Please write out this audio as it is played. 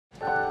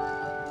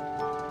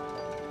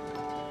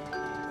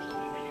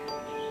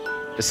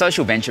The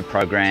social venture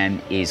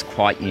program is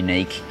quite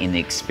unique in the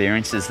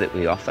experiences that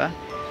we offer,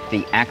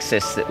 the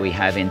access that we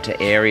have into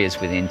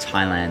areas within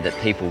Thailand that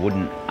people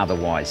wouldn't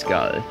otherwise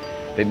go,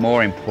 but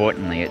more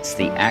importantly, it's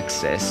the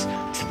access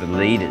to the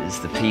leaders,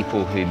 the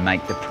people who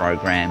make the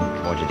program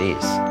what it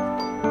is.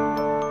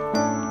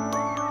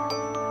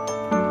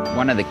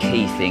 One of the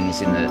key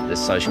things in the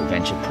social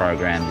venture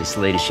program, this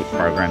leadership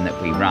program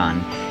that we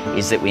run,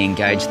 is that we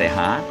engage their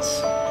hearts,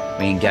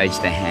 we engage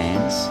their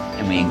hands,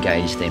 and we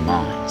engage their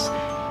minds.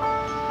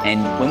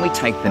 And when we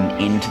take them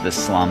into the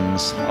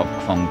slums of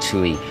Klong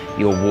Tui,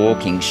 you're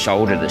walking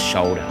shoulder to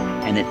shoulder,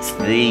 and it's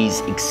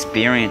these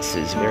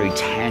experiences, very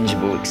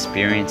tangible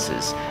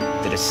experiences,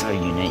 that are so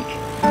unique.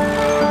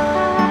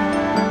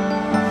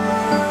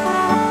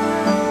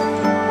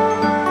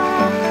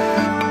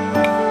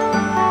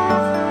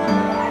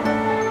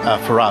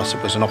 For us,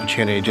 it was an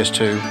opportunity just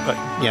to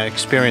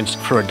experience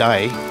for a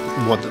day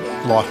what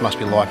life must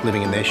be like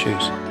living in their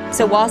shoes.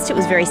 So whilst it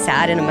was very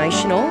sad and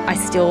emotional, I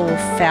still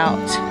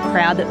felt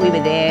proud that we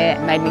were there.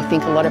 It made me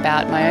think a lot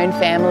about my own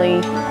family.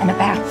 And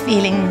about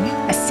feeling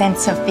a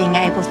sense of being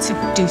able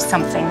to do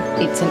something.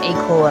 It's an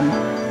equal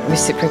and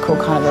reciprocal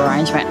kind of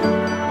arrangement.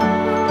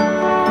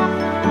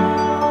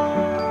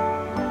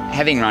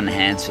 Having run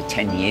Hands for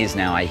 10 years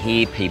now, I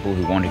hear people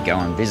who want to go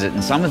and visit,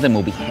 and some of them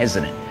will be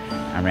hesitant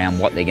around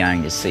what they're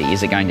going to see.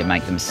 Is it going to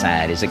make them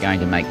sad? Is it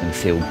going to make them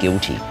feel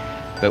guilty?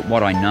 But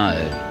what I know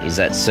is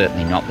that's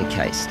certainly not the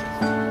case.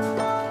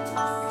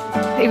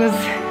 It was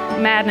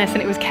madness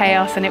and it was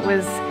chaos, and it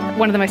was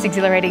one of the most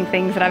exhilarating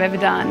things that I've ever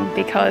done,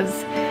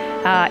 because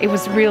it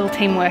was real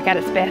teamwork at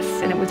its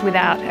best, and it was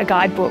without a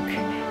guidebook,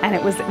 and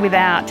it was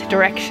without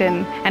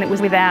direction, and it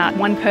was without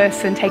one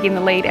person taking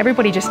the lead.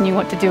 Everybody just knew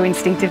what to do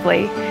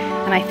instinctively,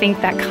 and I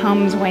think that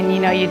comes when you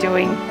know you're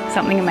doing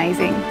something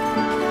amazing.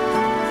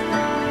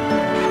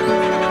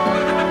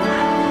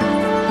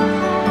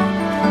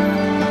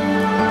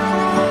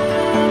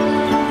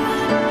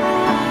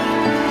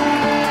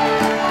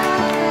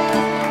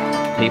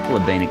 People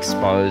have been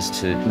exposed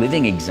to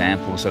living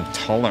examples of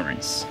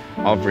tolerance,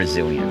 of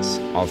resilience,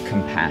 of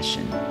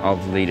compassion,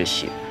 of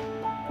leadership.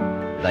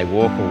 They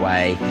walk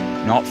away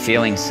not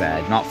feeling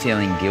sad, not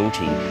feeling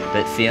guilty,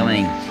 but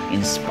feeling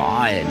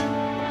inspired.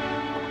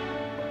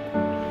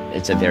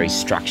 It's a very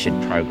structured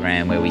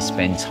program where we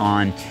spend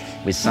time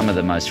with some of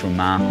the most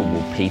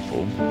remarkable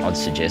people, I'd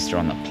suggest, are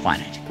on the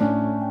planet.